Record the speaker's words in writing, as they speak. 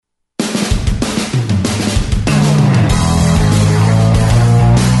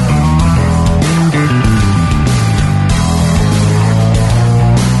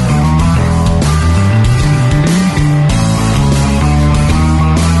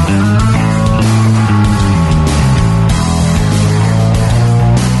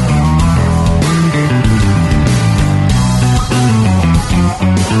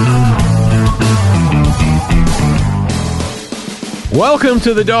Welcome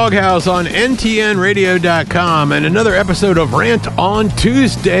to the DawgHouse on ntnradio.com and another episode of Rant on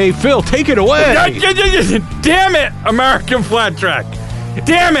Tuesday. Phil, take it away. Damn it, American Flat Track.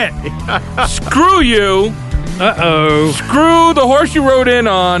 Damn it. Screw you. Uh-oh. Screw the horse you rode in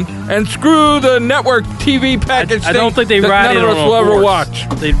on, and screw the network TV package I don't think they ride none it of us on will a ever horse. watch.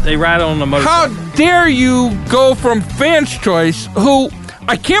 They ride on the motorcycle. How dare you go from Fans Choice, who...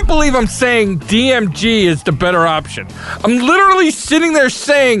 I can't believe I'm saying DMG is the better option. I'm literally sitting there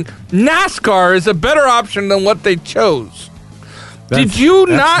saying NASCAR is a better option than what they chose. Did you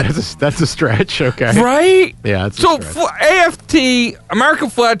not? That's a stretch, okay. Right? Yeah, it's a so stretch. AFT,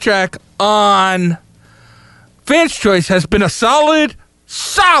 American Flat Track on Fans Choice has been a solid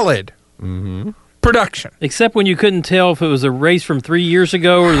production. Except when you couldn't tell if it was a race from 3 years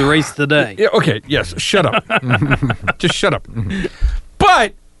ago or the race today. Yeah, okay, yes, shut up. Just shut up.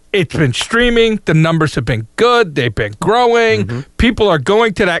 But it's been streaming. The numbers have been good. They've been growing. People are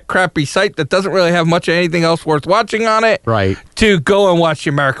going to that crappy site that doesn't really have much of anything else worth watching on it. Right. To go and watch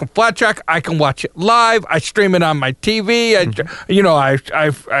the American Flat Track. I can watch it live. I stream it on my TV.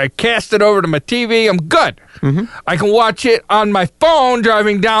 I cast it over to my TV. I'm good. I can watch it on my phone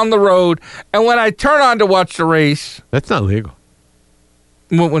driving down the road. And when I turn on to watch the race. That's not legal.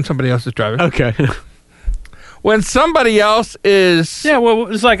 When somebody else is driving. Okay. When somebody else is... Yeah,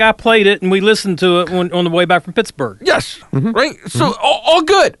 well, it's like I played it and we listened to it on the way back from Pittsburgh. Yes, right? So, all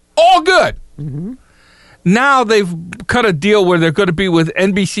good. All good. Now they've cut a deal where they're going to be with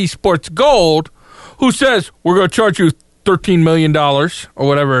NBC Sports Gold, who says, we're going to charge you $13 million, or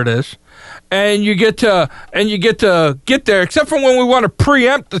whatever it is, and you get to get there, except for when we want to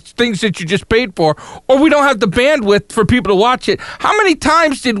preempt the things that you just paid for, or we don't have the bandwidth for people to watch it. How many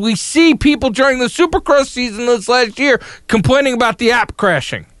times did we see people during the Supercross season this last year complaining about the app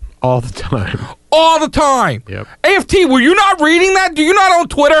crashing? All the time. All the time. Yep. AFT, were you not reading that? Do you not own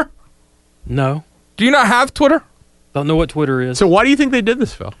Twitter? No. Do you not have Twitter? Don't know what Twitter is. So why do you think they did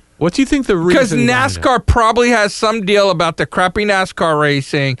this, Phil? What do you think the reason? Because NASCAR probably has some deal about the crappy NASCAR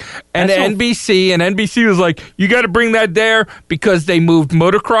racing, and NBC was like, you got to bring that there because they moved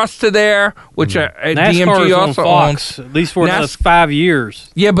motocross to there, which NASCAR DMG is also on Fox, at least for another 5 years.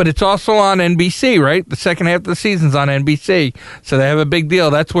 Yeah, but it's also on NBC, right? The second half of the season's on NBC, so they have a big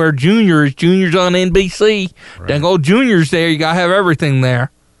deal. That's where Junior's on NBC. Right. Then go Junior's there. You got to have everything there,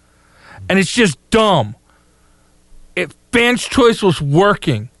 and it's just dumb. If Fans Choice was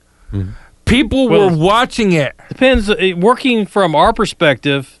working. People were watching it. Depends. Working from our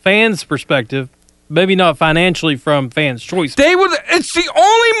perspective, fans' perspective, maybe not financially from Fans' Choice. It's the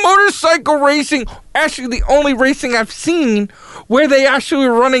only motorcycle racing, actually the only racing I've seen where they actually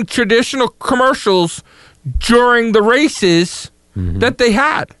were running traditional commercials during the races that they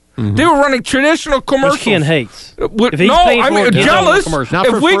had. They were running traditional commercials. Which Ken hates. I'm jealous.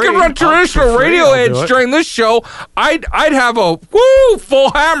 If we could run traditional radio ads during this show, I'd have a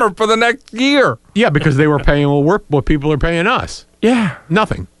full hammer for the next year. Yeah, because they were paying what people are paying us. Yeah.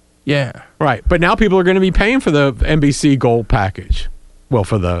 Nothing. Yeah. Right. But now people are going to be paying for the NBC Gold package. Well,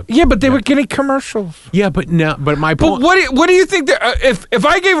 for the... Yeah, but they were getting commercials. Yeah, but my point... But what do you think... If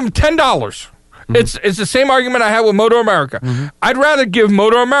I gave them $10... It's the same argument I had with Moto America. I'd rather give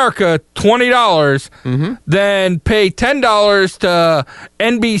Moto America $20 than pay $10 to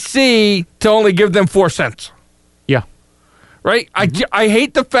NBC to only give them 4 cents. Yeah. Right? I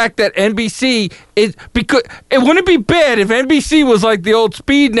hate the fact that NBC is... Because it wouldn't be bad if NBC was like the old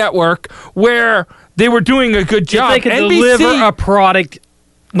Speed Network where they were doing a good job. If they could deliver a product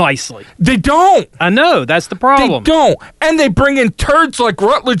nicely. They don't. I know. That's the problem. They don't. And they bring in turds like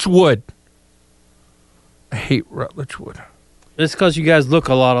Rutledge Wood. I hate Rutledge Wood. It's because you guys look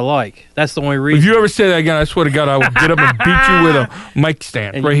a lot alike. That's the only reason. If you ever say that again, I swear to God, I will get up and beat you with a mic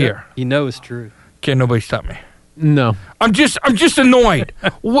stand and here. You know it's true. Can't nobody stop me. No. I'm just annoyed.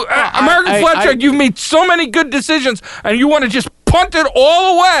 American Flat Track, you've made so many good decisions, and you want to just punt it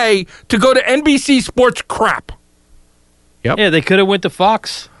all away to go to NBC Sports crap. Yep. Yeah, they could have went to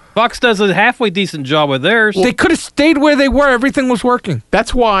Fox. Fox does a halfway decent job with theirs. They could have stayed where they were. Everything was working.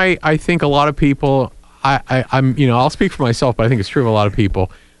 That's why I think a lot of people... I'm I'll speak for myself, but I think it's true of a lot of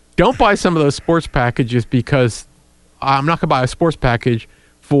people. Don't buy some of those sports packages because I'm not going to buy a sports package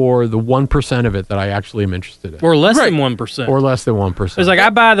for the 1% of it that I actually am interested in. Or less than 1%. Or less than 1%. It's like I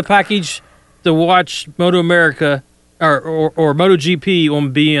buy the package to watch Moto America or MotoGP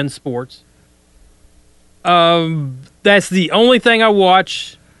on BN Sports. That's the only thing I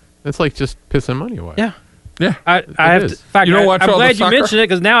watch. It's like just pissing money away. Yeah. Yeah. I have to, in fact, you don't watch I'm all glad the you soccer? mentioned it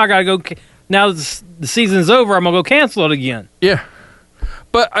because now I got to go. Now the season's over, I'm going to go cancel it again. Yeah.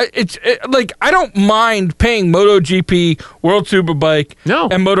 But I don't mind paying MotoGP, World Superbike,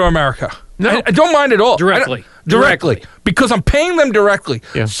 and Moto America. No. I don't mind at all. Directly. Because I'm paying them directly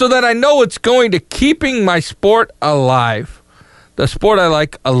so that I know it's going to keeping my sport alive. The sport I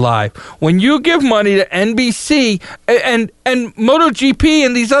like alive. When you give money to NBC and MotoGP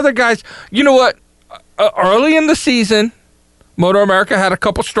and these other guys, you know what? Early in the season, Moto America had a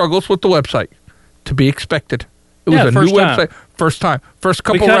couple struggles with the website. To be expected. It was a new website. First time. First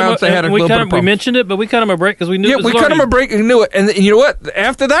couple rounds, they had a little bit of problems. We mentioned it, but we cut them a break because we knew it was we cut them a break and knew it. And you know what?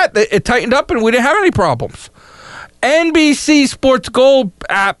 After that, it tightened up and we didn't have any problems. NBC Sports Gold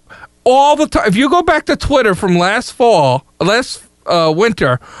app, all the time. If you go back to Twitter from last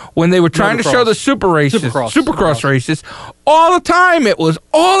winter, when they were trying to show the Supercross races, all the time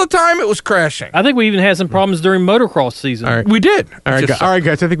it was crashing. I think we even had some problems during motocross season. All right. We did. All right,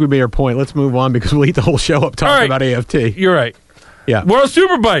 guys. I think we made our point. Let's move on because we'll eat the whole show up talking about AFT. You're right. Yeah. World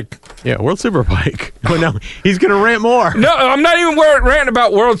Superbike. Yeah, World Superbike. Oh, no, he's going to rant more. No, I'm not even ranting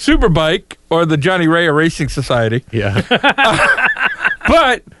about World Superbike or the Johnny Rea Racing Society. Yeah.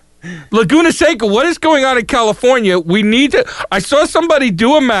 But Laguna Seca, what is going on in California? We need to. I saw somebody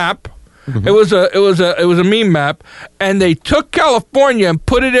do a map. Mm-hmm. It was a meme map, and they took California and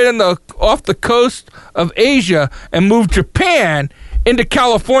put it off the coast of Asia and moved Japan into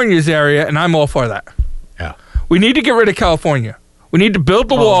California's area, and I'm all for that. Yeah. We need to get rid of California. We need to build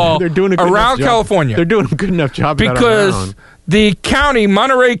the wall around California. They're doing a good enough job because the county,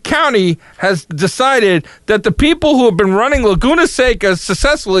 Monterey County, has decided that the people who have been running Laguna Seca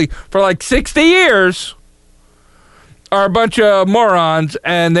successfully for like 60 years are a bunch of morons,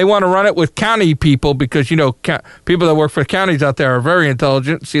 and they want to run it with county people because, people that work for counties out there are very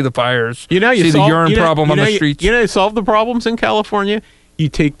intelligent, see the fires, see the urine problem on the streets. You solve the problems in California? You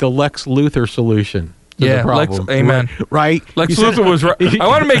take the Lex Luthor solution. Yeah, amen. Right? Lex Luthor was right. I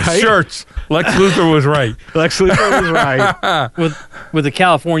want to make shirts. Lex Luthor was right. Lex Luthor was right. With the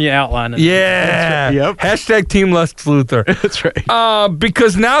California outline. Yeah. Right. Yep. Hashtag Team Lex Luthor. That's right.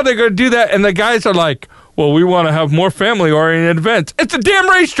 Because now they're going to do that, and the guys are like, well, we want to have more family-oriented events. It's a damn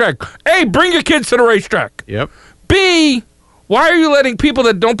racetrack. A, bring your kids to the racetrack. Yep. B, why are you letting people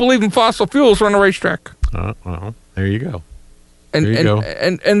that don't believe in fossil fuels run a racetrack? Well, there you go.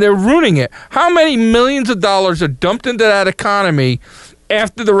 And they're ruining it. How many millions of dollars are dumped into that economy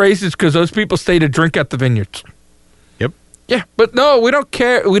after the races because those people stay to drink at the vineyards? Yep. Yeah, but no, we don't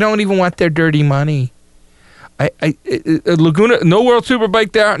care. We don't even want their dirty money. Laguna, no World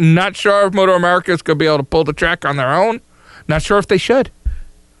Superbike there. Not sure if Moto America is going to be able to pull the track on their own. Not sure if they should.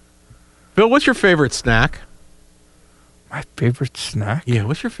 Bill, what's your favorite snack? My favorite snack? Yeah,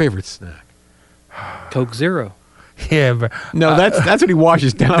 what's your favorite snack? Coke Zero. Yeah, but no, that's what he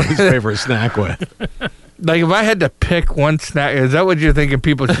washes down his favorite snack with. Like, if I had to pick one snack, is that what you're thinking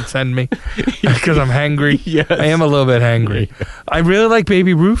people should send me? Because I'm hangry? Yes. I am a little bit hangry. Yeah. I really like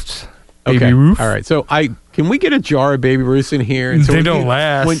Baby Ruths. Okay. Ruth. All right. So can we get a jar of Baby Ruths in here? And so they don't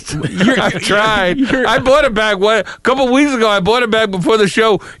last. I've tried. I bought a bag a couple weeks ago. I bought a bag before the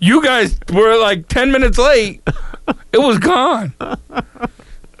show. You guys were like 10 minutes late. It was gone.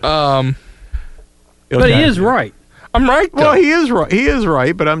 But he is right. I'm right, though. Well, he is right. He is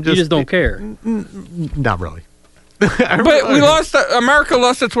right, but I'm just... You just don't care. Not really. But America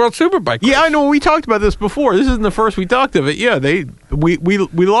lost its World Superbike. Yeah, I know. We talked about this before. This isn't the first we talked of it. Yeah, we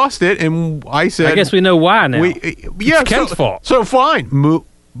lost it, and I said... I guess we know why now. It's Ken's fault. So fine.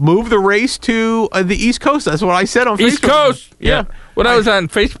 Move the race to the East Coast. That's what I said on Facebook. East Coast? Yeah. Well, that was on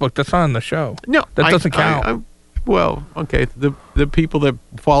Facebook. That's not on the show. No. That doesn't count. Well, okay. The people that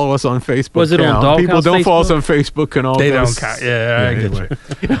follow us on Facebook was it count. on DawgHouse People don't Facebook? follow us on Facebook and all. They don't count. Yeah, I get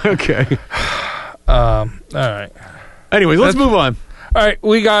you. Okay. All right. Anyways, let's move on. All right,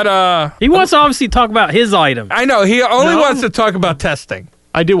 we got. He wants to obviously talk about his item. I know he only wants to talk about testing.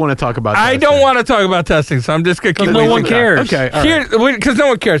 I do want to talk about. I don't want to talk about testing, so I'm just gonna keep. No one cares. Okay, because no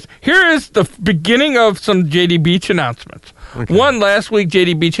one cares. Here is the beginning of some JD Beach announcements. Okay. One, last week,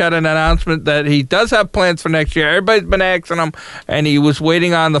 JD Beach had an announcement that he does have plans for next year. Everybody's been asking him, and he was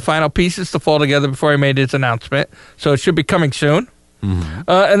waiting on the final pieces to fall together before he made his announcement. So it should be coming soon. Mm-hmm.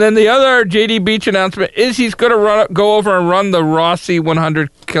 And then the other JD Beach announcement is he's going to go over and run the Rossi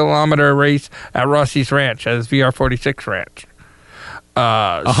 100-kilometer race at Rossi's Ranch, at his VR46 ranch.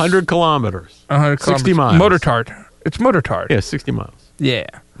 100 kilometers. 100 kilometers. 60 miles. Motortard. It's Motortard. Yeah, 60 miles. Yeah.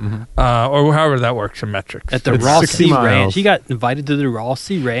 Mm-hmm. Or however that works in metrics. At the Rossi Ranch. He got invited to the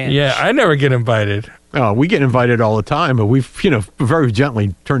Rossi Ranch. Yeah, I never get invited. Oh, we get invited all the time, but we've, very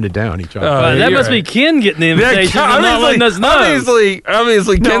gently turned it down each other. That must be Ken getting the invitation and not letting us know. Obviously,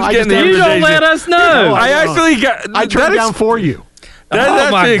 Ken's getting the invitation. You don't let us know. I turned it down for you.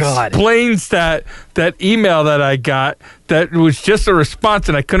 That my actually God. explains that email that I got that was just a response,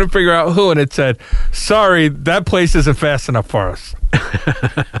 and I couldn't figure out who, and it said, "Sorry, that place isn't fast enough for us.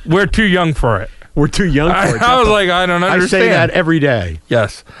 We're too young for it." We're too young for it. I was like, I don't understand. I say that every day.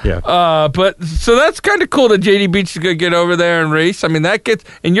 Yes. Yeah. But so that's kind of cool that JD Beach is going to get over there and race. I mean, that gets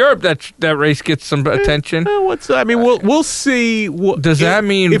in Europe. That race gets some attention. We'll see. Does that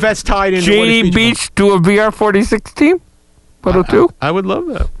mean if that's tied into JD Beach to a VR46 team? Moto 2? I would love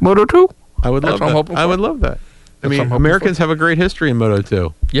that. Moto 2? I would love that. I would love that. I mean, Americans have a great history in Moto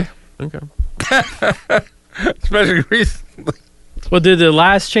 2. Yeah. Okay. Especially recently. Well, did the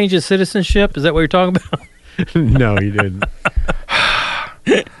last change of citizenship? Is that what you're talking about? No, he didn't.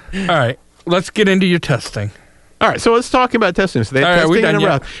 All right. Let's get into your testing. All right. So let's talk about testing. So they had All right, testing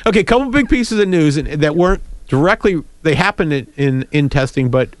done, Okay, a couple big pieces of news that weren't directly, they happened in testing,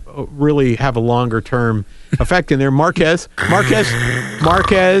 but really have a longer term effect in there. Marquez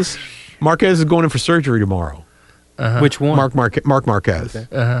is going in for surgery tomorrow. Which one? Mark Marquez.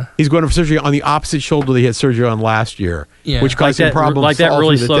 Okay. He's going in for surgery on the opposite shoulder that he had surgery on last year, Yeah. which caused him problems. Like that all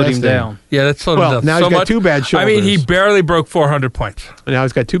really through the slowed him testing. down. Yeah, that's slowed him down now so he's got much. two bad shoulders. I mean, he barely broke 400 points. Now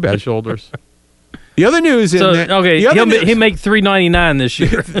he's got two bad shoulders. The other news So, is okay, he'll make $399 this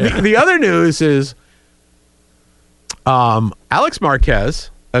year. the other news is Alex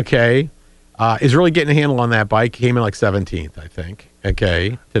Marquez, is really getting a handle on that bike. Came in like 17th, I think,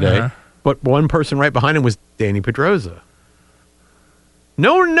 today. Uh-huh. But one person right behind him was Danny Pedrosa.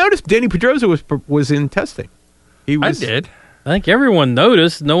 No one noticed Danny Pedrosa was in testing. I did. I think everyone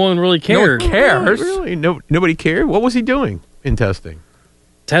noticed. No one really cared. No one cares. Really? Nobody cared? What was he doing in testing?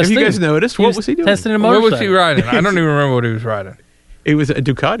 Testing. Have you guys noticed? What was he doing? Testing a What motorcycle. was he riding? I don't even remember what he was riding. It was a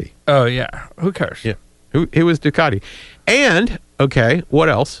Ducati. Oh, yeah. Who cares? Yeah. It was Ducati. And, what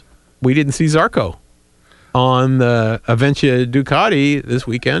else? We didn't see Zarco on the Aventia Ducati this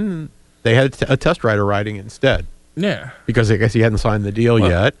weekend. They had a test rider riding instead. Yeah. Because I guess he hadn't signed the deal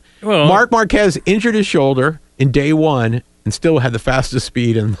yet. Well, Mark Marquez injured his shoulder in day one and still had the fastest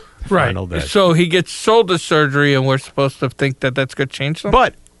speed in the final day. So he gets shoulder surgery, and we're supposed to think that that's going to change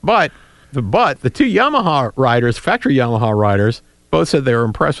something? But the two Yamaha riders, factory Yamaha riders, both said they were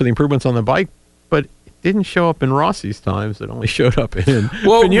impressed with the improvements on the bike, but it didn't show up in Rossi's times. It only showed up in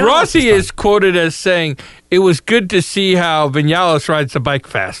Vinales' Rossi time. is quoted as saying, it was good to see how Vinales rides the bike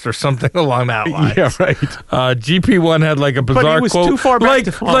fast, or something along that line. Yeah, right. GP1 had like a bizarre But he was quote. too far back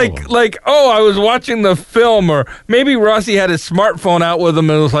to follow him. I was watching the film, or maybe Rossi had his smartphone out with him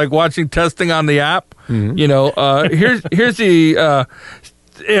and was like watching testing on the app. Mm-hmm.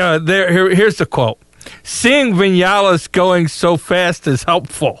 Here's the quote. Seeing Vinales going so fast is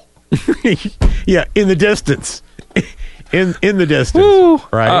helpful. Yeah, in the distance. In the distance. Woo.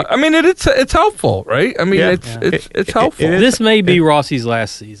 Right? I mean, it's helpful, right? I mean, Yeah. it's helpful. this may be Rossi's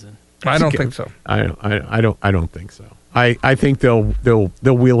last season. I don't think so. I don't think so. I think they'll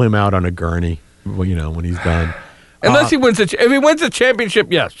wheel him out on a gurney, when he's done. Unless he wins if he wins the championship,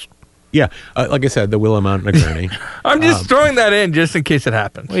 yes. Yeah, like I said, they'll wheel him out on a gurney. I'm just throwing that in just in case it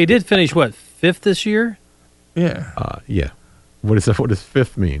happens. Well, he did finish, fifth this year? Yeah. Yeah. What does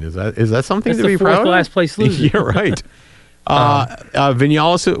fifth mean? Is that something That's to be the fourth proud of? last place loser. Yeah, right.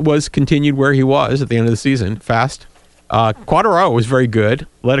 Vinales was continued where he was at the end of the season, fast. Quadraro was very good.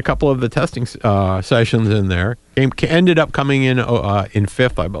 Led a couple of the testing sessions in there. Ended up coming in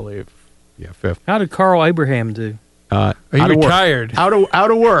fifth, I believe. Yeah, fifth. How did Carl Abraham do? He retired. Out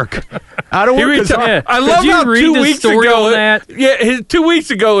of work. Out of He work. 'cause retired. I Did love you how read 2 the weeks story ago. on that? Yeah, 2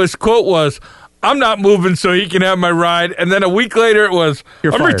 weeks ago, his quote was, "I'm not moving, so he can have my ride." And then a week later, it was,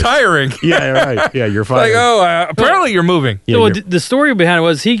 You're "I'm fired." retiring." Yeah, right. Yeah, you're Like, fired. apparently you're moving. Yeah, So you're- the story behind it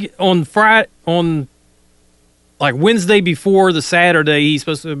was he on like Wednesday before the Saturday he's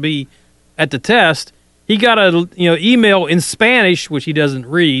supposed to be at the test. He got a email in Spanish, which he doesn't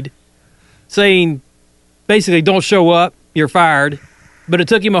read, saying basically don't show up, you're fired. But it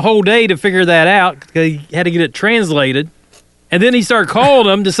took him a whole day to figure that out because he had to get it translated. And then he started calling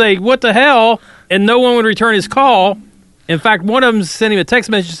them to say, what the hell? And no one would return his call. In fact, one of them sent him a text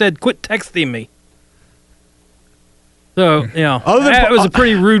message that said, quit texting me. So, that was a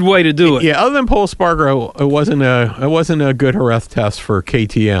pretty rude way to do it. Yeah, other than Paul Spargo, it wasn't a good Jerez test for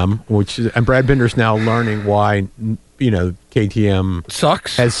KTM, and Brad Binder's now learning why KTM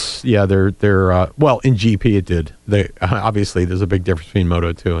Sucks. has they're well, in GP it did. They obviously there's a big difference between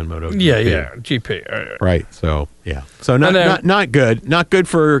Moto 2 and Moto GP. Yeah, GP. Right. So not good. Not good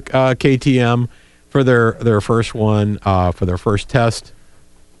for KTM for their first one, for their first test.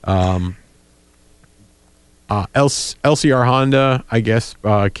 LCR Honda, I guess,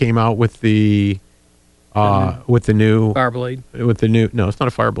 came out with the with the new Fireblade. No, it's not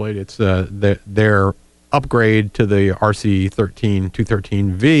a Fireblade. It's their upgrade to the RC13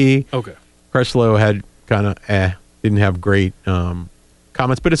 213V. Okay. Creslow had kind of didn't have great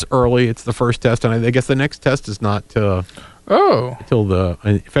comments, but it's early. It's the first test, and I guess the next test is not until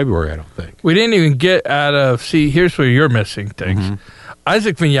February, I don't think. We didn't even get out of. See, here's where you're missing things.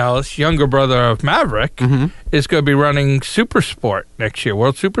 Isaac Vinales, younger brother of Maverick, is going to be running Super Sport next year,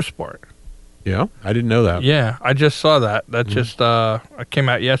 World Super Sport. Yeah, I didn't know that. Yeah, I just saw that. That just came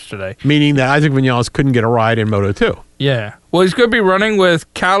out yesterday. Meaning that Isaac Vinales couldn't get a ride in Moto 2. Yeah. Well, he's going to be running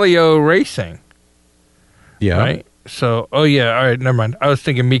with Callio Racing. Yeah. Right? So, all right, never mind. I was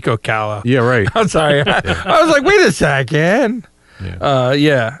thinking Miko Calla. Yeah, right. I'm sorry. I was like, wait a second.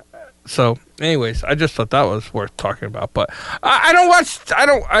 Yeah. So, anyways, I just thought that was worth talking about. But I don't want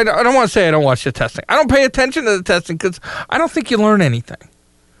to say I don't watch the testing. I don't pay attention to the testing because I don't think you learn anything.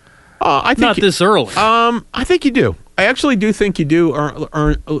 I think Not this early. I think you do. I actually do think you do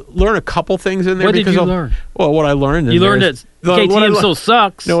learn a couple things in there. What did you learn? Well, what I learned. You learned that KTM still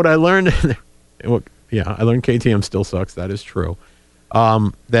sucks. No, what I learned. Yeah, I learned KTM still sucks. That is true.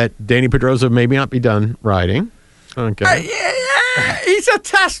 That Danny Pedrosa may not be done riding. Okay. He's a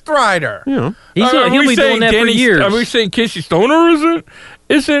test rider. Yeah. He'll be doing that for years. Are we saying Casey Stoner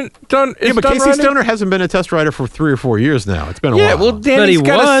isn't done? Yeah, but Casey Stoner hasn't been a test rider for 3 or 4 years now. It's been a while. Yeah, well, Danny's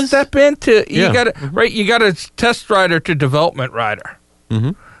got to step into. You got to test rider to development rider.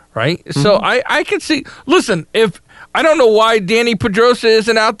 Right. So I can see. Listen, if I don't know why Danny Pedrosa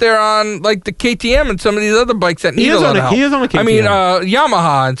isn't out there on like the KTM and some of these other bikes that need a lot of help. He is on a KTM. I mean,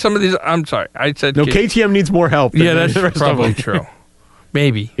 Yamaha and some of these. I'm sorry, I said no. KTM needs more help. Yeah, that's probably true.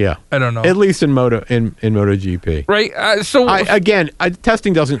 Maybe. Yeah. I don't know. At least in MotoGP. Right.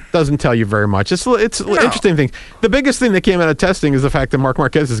 Testing doesn't tell you very much. It's interesting things. The biggest thing that came out of testing is the fact that Marc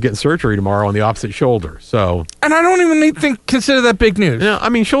Marquez is getting surgery tomorrow on the opposite shoulder. So. And I don't even consider that big news. No, I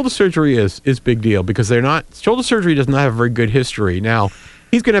mean shoulder surgery is big deal because shoulder surgery does not have a very good history. Now,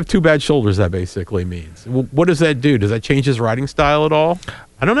 he's going to have 2 bad shoulders. That basically means. What does that do? Does that change his riding style at all?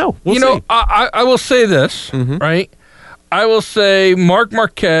 I don't know. We'll see. I will say this, right? I will say Marc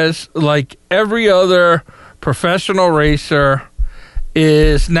Marquez, like every other professional racer,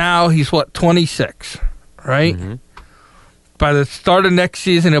 he's 26, right? By the start of next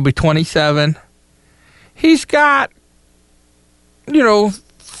season, he'll be 27. He's got, 3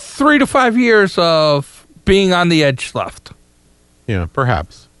 to 5 years of being on the edge left. Yeah,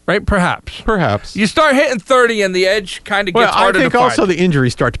 perhaps. Right? Perhaps. You start hitting 30 and the edge kind of gets harder to find. I think also the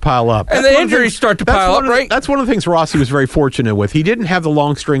injuries start to pile up. And the injuries start to pile up, right? That's one of the things Rossi was very fortunate with. He didn't have the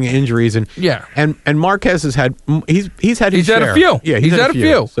long string of injuries. And Marquez has had, he's had his share. Had a few. Yeah, he's had a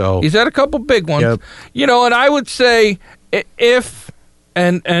few. So he's had a couple big ones. Yep. And I would say if,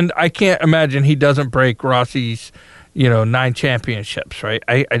 and I can't imagine he doesn't break Rossi's, 9 championships, right?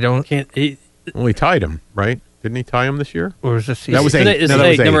 I don't. Well, he tied him, right? Didn't he tie him this year? Or was this season? That was 8. That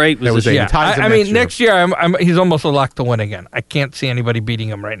was 8. Number 8 was this year. Yeah. Next year, he's almost a lock to win again. I can't see anybody beating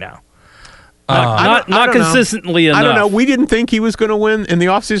him right now. Not consistently enough. I don't know. We didn't think he was going to win in the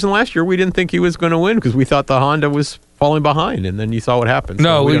offseason last year. We didn't think he was going to win because we thought the Honda was falling behind, and then you saw what happened.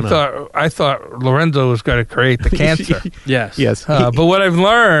 No, I thought Lorenzo was going to what the cancer. Yes. But what I've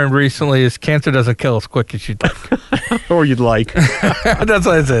learned recently is cancer doesn't kill as quick as you'd like. Or you'd like. That's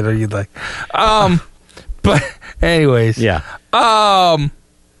what I said, or you'd like. But anyways, I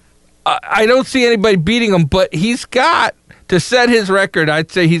don't see anybody beating him, but he's got to set his record. I'd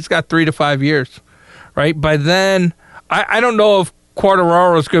say he's got 3 to 5 years, right? By then, I don't know if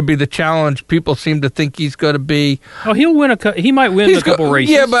Quartararo is going to be the challenge. People seem to think he's going to be. Oh, he'll win he might win a couple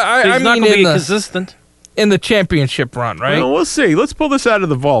races. Yeah, but he's not going to be consistent in the championship run, right? Well, we'll see. Let's pull this out of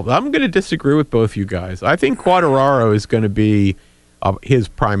the vault. I'm going to disagree with both you guys. I think Quartararo is going to be his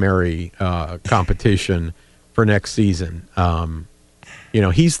primary competition for next season.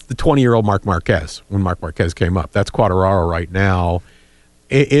 He's the 20-year-old Marc Marquez when Marc Marquez came up. That's Quartararo right now.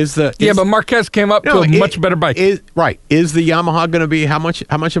 But Marquez came up to a much better bike. Is the Yamaha going to be how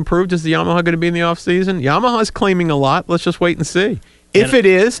much improved is the Yamaha going to be in the offseason? Yamaha's claiming a lot. Let's just wait and see. If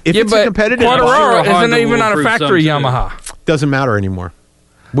it's a competitive Quartararo isn't even on a factory Yamaha. Doesn't matter anymore.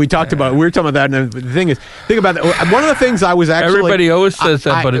 We were talking about that, and the thing is, think about that. One of the things I was actually everybody always says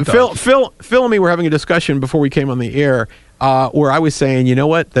that, but it Phil and me were having a discussion before we came on the air, where I was saying, you know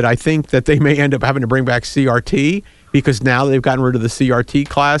what, that I think that they may end up having to bring back CRT because now they've gotten rid of the CRT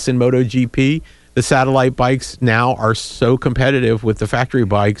class in MotoGP. The satellite bikes now are so competitive with the factory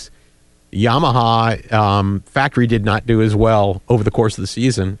bikes. Yamaha factory did not do as well over the course of the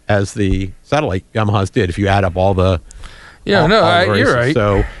season as the satellite Yamahas did. If you add up all the. Yeah, you're right.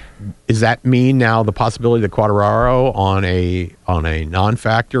 So Does that mean now the possibility that Quartararo on a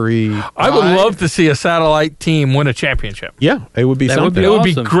non-factory? I would love to see a satellite team win a championship. Yeah, it would be That would something. be It would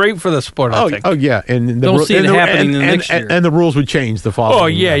be awesome. great for the sport, I think. Oh yeah, and Don't see it happening next year. And the rules would change the following. Oh,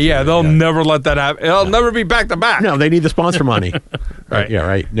 yeah. They'll never let that happen. It'll never be back to back. No, they need the sponsor money. Right. Yeah,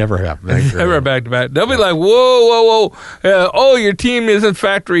 right. Never happen. Never back to back. They'll be like, whoa. Oh, your team isn't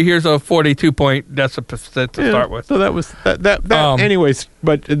factory. Here's a 42-point deficit to start with. So that was that. Anyways,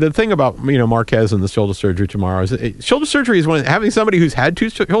 but the thing about Marquez and the shoulder surgery tomorrow is shoulder surgery is having somebody who's had 2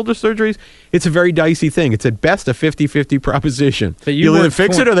 shoulder surgeries. It's a very dicey thing. It's at best a 50-50 proposition. But You'll either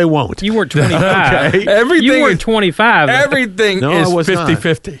fix it or they won't. You weren't 25. Okay. Everything You weren't 25. Everything No, I was is not.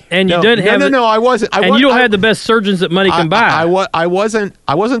 50-50. And you didn't have no. I wasn't. and you don't have the best surgeons that money can buy. I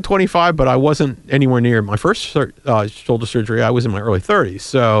wasn't 25, but I wasn't anywhere near my first shoulder surgery. I was in my early 30s.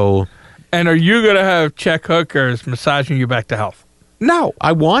 So, And are you going to have check hookers massaging you back to health? no,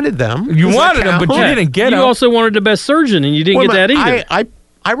 I wanted them. You Does that wanted them, count? but you didn't get you them. also wanted the best surgeon, and you didn't Well, get that either.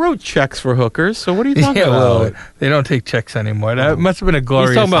 I wrote checks for hookers. So what are you talking Yeah, well, about? they don't take checks anymore. That must have been a glorious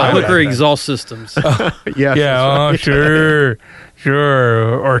He's talking about time hooker back then. exhaust systems. Yes, Yeah, that's oh,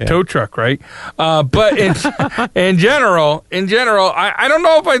 sure. Or a tow truck, right? But in general, I don't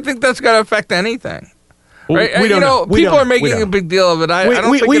know if I think that's going to affect anything. Right? We don't know. We People don't- are making we a don't. big deal of it. I don't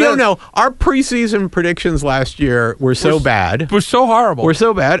think we it don't is. know. Our preseason predictions last year were so bad. We're so horrible. We're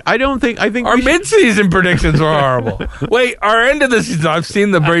so bad. I think Our we should- mid-season predictions were horrible. Wait, our end of the season, I've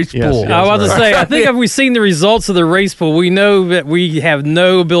seen the race yes, pool. yes. I was about to right. say, I think if we've seen the results of the race pool, we know that we have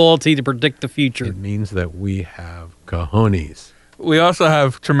no ability to predict the future. It means that we have cojones. We also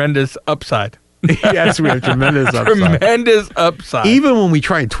have tremendous upside. Yes, we have tremendous upside. Tremendous upside. Even when we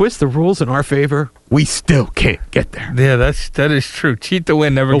try and twist the rules in our favor, we still can't get there. Yeah, that is true. Cheat to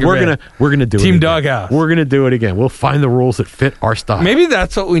win, never But give in. we're gonna do Team it again. DawgHouse. We're gonna do it again. We'll find the rules that fit our style. Maybe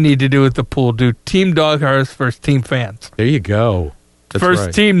that's what we need to do with the pool. Do Team DawgHouse versus Team Fans. There you go. That's First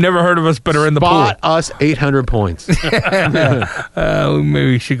right. team never heard of us, but are in the Spot us 800 points. pool.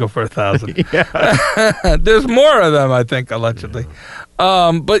 Maybe we should go for 1,000. Yeah. There's more of them, I think, allegedly.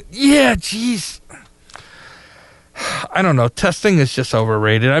 But yeah, geez. I don't know. Testing is just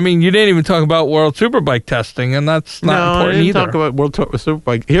overrated. I mean, you didn't even talk about World Superbike testing, and that's not I important didn't either. talk about World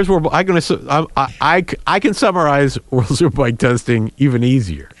Superbike. Here's where I can summarize World Superbike testing even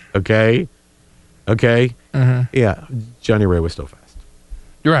easier. Okay. Mhm. Yeah, Johnny Ray was still fast.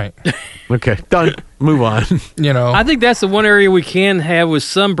 You're right. Okay, done. Move on. You know, I think that's the one area we can have with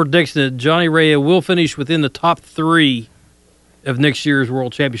some prediction that Johnny Rea will finish within the top 3 of next year's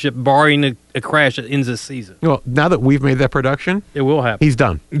World Championship, barring a crash that ends this season. Well, now that we've made that production, It will happen. he's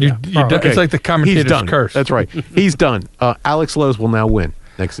done. it's like the He's commentator's done. curse. That's right. He's done. Alex Lowe's will now win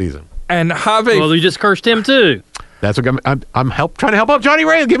next season. And Javi, Well, you just cursed him too. That's what I'm trying to help out Johnny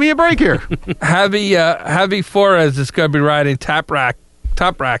Ray. Give me a break here. Javi Flores is going to be riding Top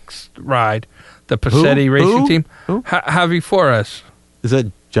Rack's ride, the Passetti racing Who? team. Who? Javi Flores. Is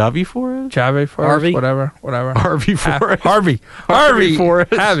that Javi Flores? Javi Flores? Harvey? Whatever. Harvey Flores. Harvey Harvey Flores.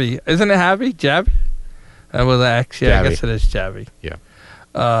 Javi. Isn't it Javi? Javi? That was an X. Yeah, I Javi. guess it is Javi. Yeah.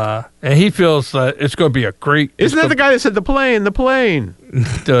 And he feels it's going to be a great... Isn't that the guy that said the plane? The plane.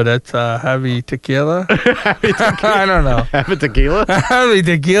 Dude, that's Javi Tequila? I don't know. Have a tequila. Javi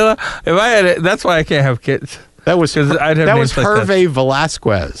Tequila? If I had it, that's why I can't have kids. That was 'Cause I'd have that was names like that. Hervé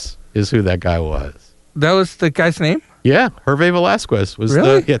Velasquez. Is who that guy was. That was the guy's name? Yeah, Hervé Velasquez was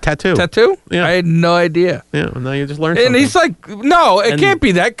Really? tattoo. Tattoo? Yeah. I had no idea. Yeah, well, now you just learned And something. he's like, no, it And- can't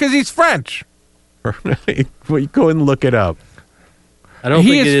be that because he's French. Well, you go and look it up. I don't He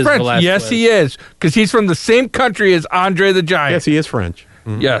think it is French. Velasquez. Yes, he is because he's from the same country as Andre the Giant. Yes, he is French.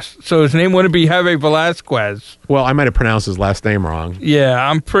 Mhm. Yes. So his name wouldn't be Javi Velasquez. Well, I might have pronounced his last name wrong. Yeah,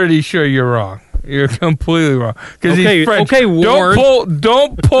 I'm pretty sure you're wrong. You're completely wrong because Okay, he's French. okay, Warren.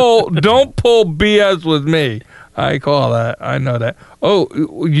 Don't pull BS with me. I call that. I know that. Oh,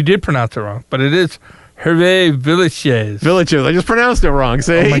 you did pronounce it wrong, but it is Hervé Villachez. Villages. I just pronounced it wrong.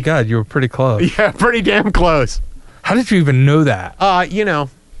 See? Oh my God, you were pretty close. Yeah, pretty damn close. How did you even know that?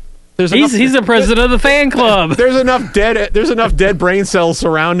 There's He's the president of the fan club. There's enough dead brain cells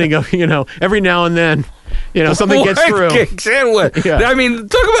surrounding him. Every now and then, something gets What through. kicks in with? Yeah. I mean,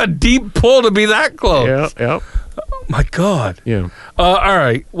 talk about deep pull to be that close. Yeah. Oh my God. Yeah. All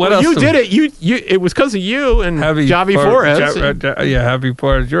right. What else? You did it. You. It was because of you and Javi Flores. Yeah, Javi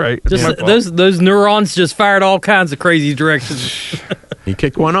Flores. You're right. It's my Just, fault. those neurons just fired all kinds of crazy directions. He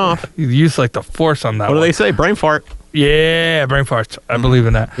kicked one off. You used like the force on that What do one. they say? Brain fart. Yeah, brain farts. I believe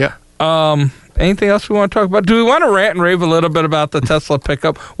in that. Yeah. Anything else we want to talk about? Do we want to rant and rave a little bit about the Tesla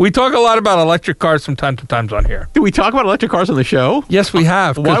pickup? We talk a lot about electric cars from time to time on here. Do we talk about electric cars on the show? Yes, we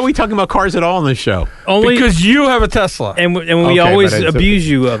have. Why are we talking about cars at all on this show? Only because you have a Tesla. and we Okay, always but it's abuse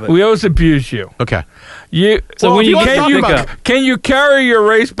you of it. We always abuse you. Okay. So when you if get want your to talk about- pickup, Can you carry your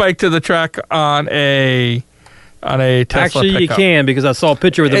race bike to the track on a Tesla actually pickup? you can, because I saw a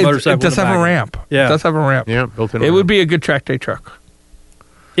picture of the motorcycle. It does in the have a back. ramp. Yeah. It does have a ramp. Yeah, built-in. It would be a good track day truck.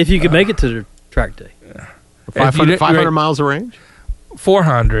 If you could make it to the track day. 500 miles of range.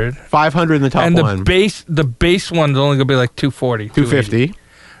 400. 500 in the top And one. the base one's only going to be like 240. 250.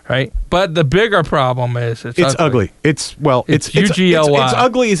 Right? But the bigger problem is It's ugly. It's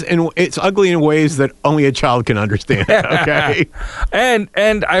UGLY. It's ugly in ways that only a child can understand. Okay. And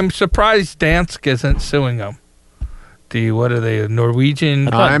I'm surprised Dansk isn't suing them. What are they,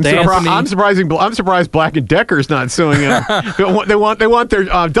 Norwegian? I'm surprised Black & Decker's not suing them. they want their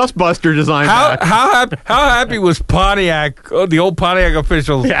Dustbuster design back. How happy was Pontiac, the old Pontiac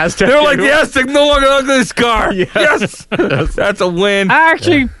officials? The Aztec. They're like, yes, they no longer look at this car. Yes. That's a win. I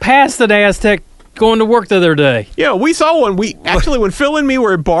actually passed an Aztec going to work the other day. Yeah, we saw one. When Phil and me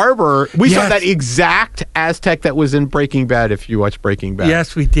were at Barber, we saw Yes. that exact Aztec that was in Breaking Bad. If you watch Breaking Bad,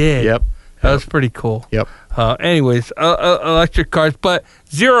 Yes, we did. Yep. That was pretty cool. Yep. Anyways, electric cars. But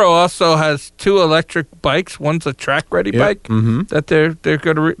Zero also has 2 electric bikes. One's a track-ready bike that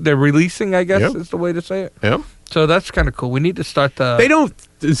they're releasing, I guess is the way to say it. Yep. So that's kind of cool. We need to start the...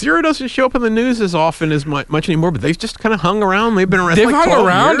 Zero doesn't show up in the news as often as much anymore, but they've just kind of hung around. They've been around. They've like hung 12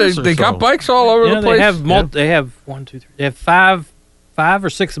 around. years They or got so. bikes all over the place. They have 1, 2, 3. They have five or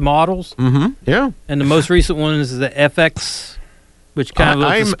 6 models, Yeah. and the most recent one is the FX, which kind of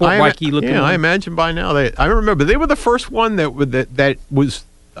looks a sport bikey looking. Yeah, one. I imagine by now. I remember they were the first one that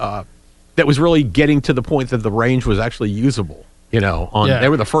was really getting to the point that the range was actually usable. They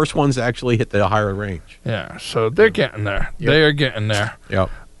were the first ones to actually hit the higher range. Yeah, so they're getting there. Yep. They are getting there. Yep.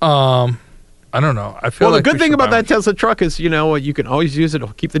 I don't know. I feel Well, like the good we thing should about buy that Tesla truck is, you can always use it to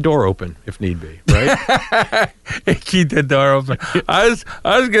keep the door open if need be, right? keep the door open. I was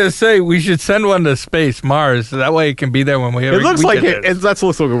gonna say we should send one to space, Mars. So that way it can be there when we. It looks we like get this. that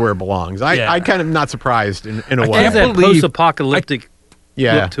looks like where it belongs. I kind of not surprised in a way. can't Has that believe- post-apocalyptic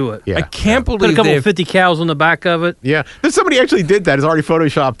Yeah. look to it. Yeah. I can't Put a believe couple they. of 50 cows on the back of it. Yeah. There's somebody actually did that. It's already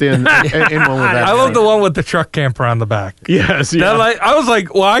photoshopped in one with that. I love the one with the truck camper on the back. Yes. Yeah. I was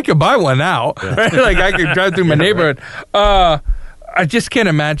like, well, I could buy one now. Right? Like I could drive through my neighborhood. I just can't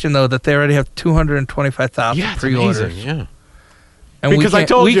imagine though that they already have 225,000 it's pre-orders. amazing. Yeah. And Because I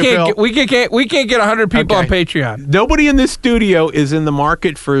told you, Phil. we can't get 100 people on Okay. Patreon. Nobody in this studio is in the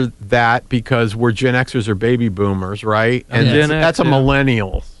market for that because we're Gen Xers or baby boomers, right? And Gen that's a X, yeah.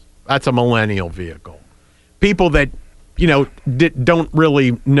 millennial. That's a millennial vehicle. People that don't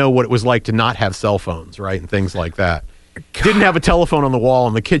really know what it was like to not have cell phones, right, and things like that. Didn't have a telephone on the wall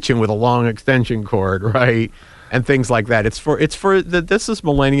in the kitchen with a long extension cord, right, and things like that. This is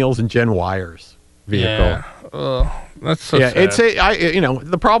millennials and Gen Yers vehicle. Yeah. That's so sad.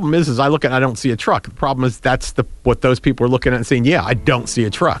 The problem is I look at, I don't see a truck. The problem is that's what those people are looking at and saying, yeah, I don't see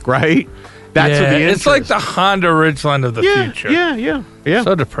a truck, right? That's what the it's like interest- the Honda Ridgeline of the future. Yeah.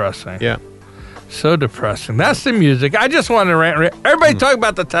 So depressing. Yeah. So depressing. That's the music. I just wanted to rant. Everybody talk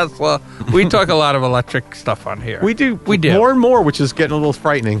about the Tesla. We talk a lot of electric stuff on here. We do. We do. More and more, which is getting a little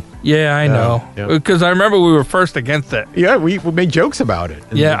frightening. Yeah, I know. yeah. Because I remember we were first against it. Yeah, we made jokes about it.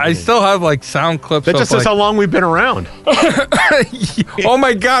 Yeah, I still have like sound clips. That of, just says like, how long we've been around. oh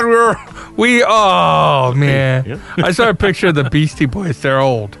my God, oh man. Yeah. I saw a picture of the Beastie Boys. They're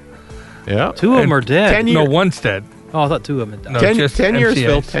old. Yeah. 2 of them are dead. 10 No, years. one's dead. Oh, I thought 2 of them had died. No, 10 just 10 years, MCAs.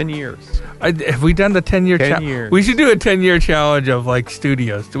 Phil. 10 years. Have we done the 10-year 10 challenge? years. We should do a 10-year challenge of like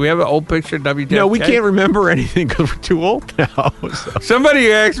studios. Do we have an old picture of WJFK? No, we can't remember anything because we're too old now. So.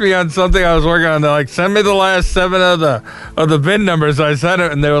 Somebody asked me on something I was working on. They're like, "Send me the last 7 of the VIN numbers." I sent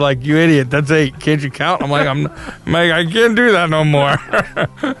it, and they were like, "You idiot! That's 8. Can't you count?" I'm like, I can't do that no more."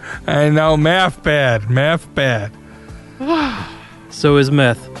 I know, math bad. So is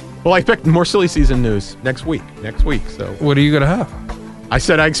meth. Well, I expect more silly season news next week. So What are you gonna have? I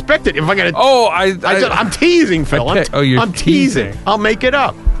said I expect it. If I got to, I said I'm teasing, Phil. Okay. Oh, you're I'm teasing. teasing. I'll make it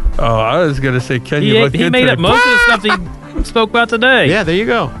up. I was gonna say, Ken, you look He good made today. up most of the stuff he spoke about today. Yeah, there you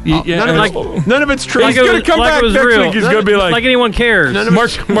go. Yeah, None of it's true. He's gonna come back it was next real. week. He's gonna be like anyone cares. None of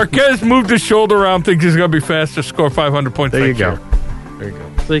it's Marquez moved his shoulder around, thinks he's gonna be faster, score 500 points. There you next go. year. There you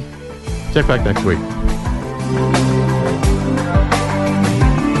go. See? Check back next week.